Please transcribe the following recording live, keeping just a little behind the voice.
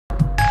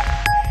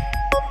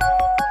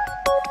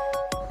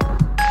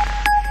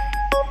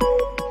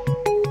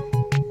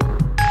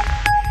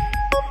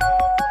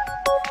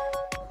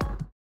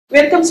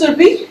Welcome,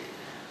 Surabhi.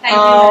 Thank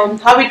you.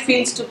 How it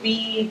feels to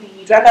be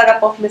the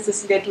runner-up of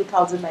Mrs. India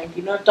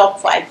 2019, top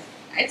 5.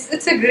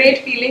 It's a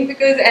great feeling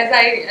because as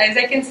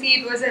I can see,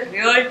 it was a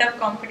real tough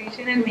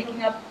competition, and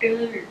making up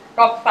till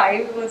top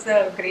 5 was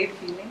a great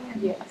feeling.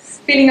 And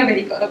Yes.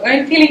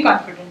 feeling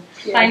confident.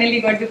 Yes.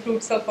 Finally got the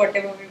fruits of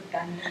whatever we've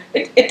done.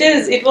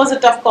 It was a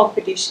tough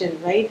competition,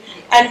 right?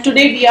 And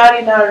today we are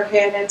in our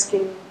hair and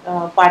skin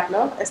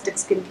partner, Aestiq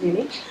Skin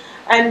Clinic.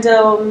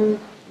 And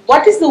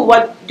what is the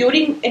one,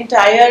 during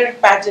entire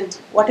pageant,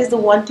 what is the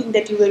one thing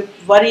that you were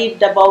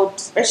worried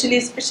about,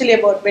 especially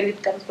about when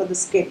it comes for the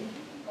skin?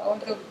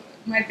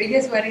 My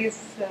biggest worry is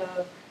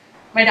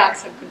my dark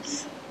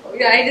circles.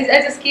 Yeah,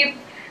 I just keep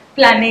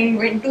planning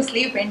when to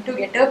sleep, when to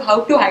get up,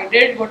 how to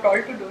hydrate, what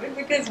all to do it,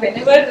 because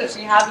whenever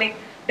we have like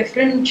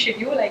different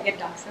schedule, I get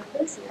dark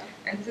circles. Yeah.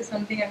 And this is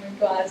something I'm going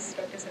to ask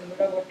Dr.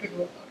 Sindhura what to do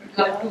about it,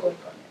 how to work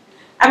on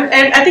it.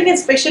 And I think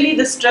especially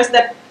the stress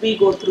that we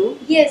go through.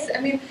 Yes,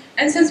 I mean,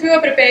 and since we were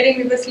preparing,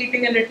 we were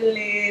sleeping a little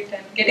late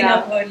and getting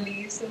up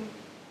early, so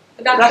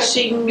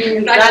rushing,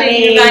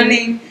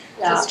 running,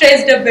 so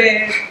stressed a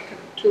bit.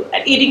 True.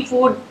 And eating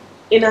food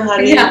in a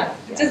hurry. Yeah,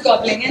 just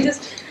gobbling and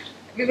just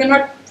we were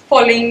not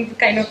following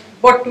kind of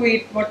what to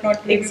eat, what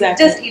not to eat.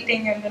 Exactly. We were just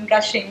eating and then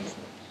rushing.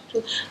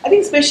 True. I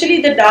think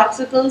especially the dark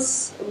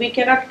circles, we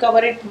cannot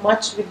cover it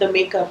much with the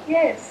makeup.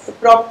 Yes. The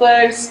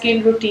proper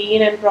skin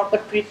routine and proper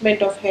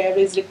treatment of hair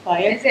is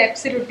required. Yes,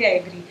 absolutely, I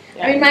agree.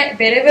 Yeah. I mean,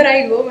 wherever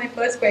I go, my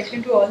first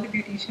question to all the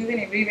beauticians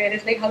and everywhere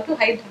is like, how to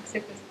hide dark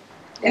circles.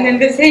 Yeah. And then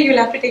they say you'll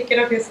have to take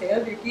care of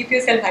yourself, you keep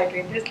yourself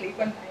hydrated, sleep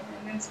on time,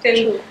 and then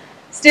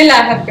still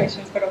I have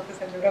questions for Dr.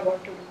 Sindhura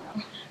what to do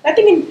now. I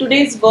think in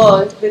today's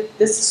world, with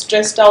this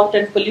stressed out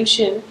and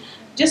pollution,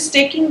 just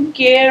taking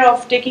care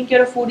of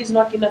food is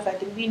not enough. I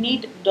think we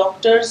need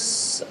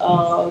doctors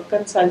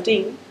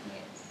consulting.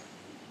 Yes.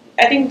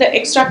 I think the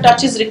extra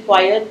touch is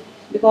required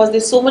because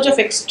there's so much of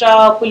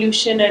extra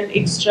pollution and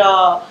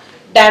extra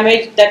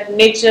damage that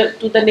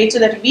to the nature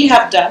that we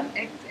have done.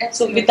 Absolutely.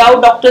 So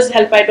without doctors'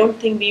 help, I don't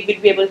think we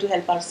will be able to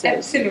help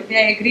ourselves. Absolutely,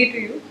 I agree to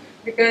you.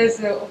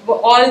 Because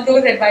all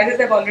those advices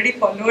I've already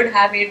followed,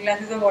 have 8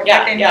 glasses of water,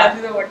 10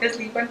 glasses of water,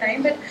 sleep on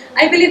time, but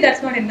I believe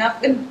that's not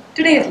enough in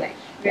today's life,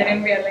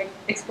 wherein we are like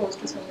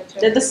exposed to so much.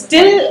 The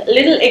still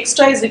little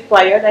extra is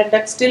required, and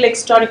that still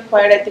extra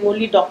required, I think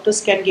only doctors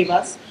can give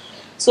us.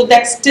 So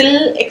that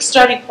still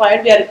extra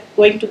required, we are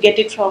going to get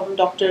it from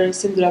Dr.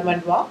 Sindhura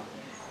Mandava.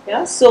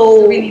 Yeah,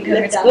 so we need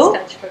let's go.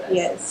 Touch for us.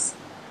 Yes.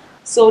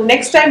 So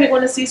next time we're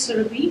going to see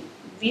Surabhi,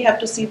 we have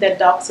to see that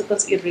dark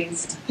circles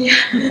erased.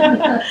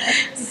 Yeah.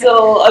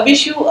 So I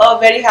wish you a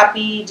very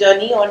happy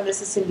journey on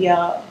Mrs.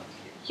 India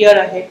here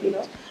ahead,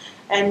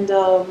 And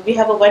we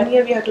have a 1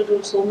 year, we have to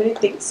do so many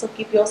things. So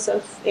keep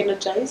yourself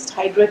energized,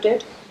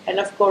 hydrated, and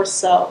of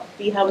course,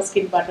 we have a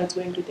skin partner who's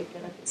going to take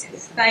care of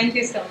this. Thank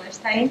you so much.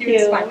 Thank you.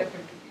 It's wonderful.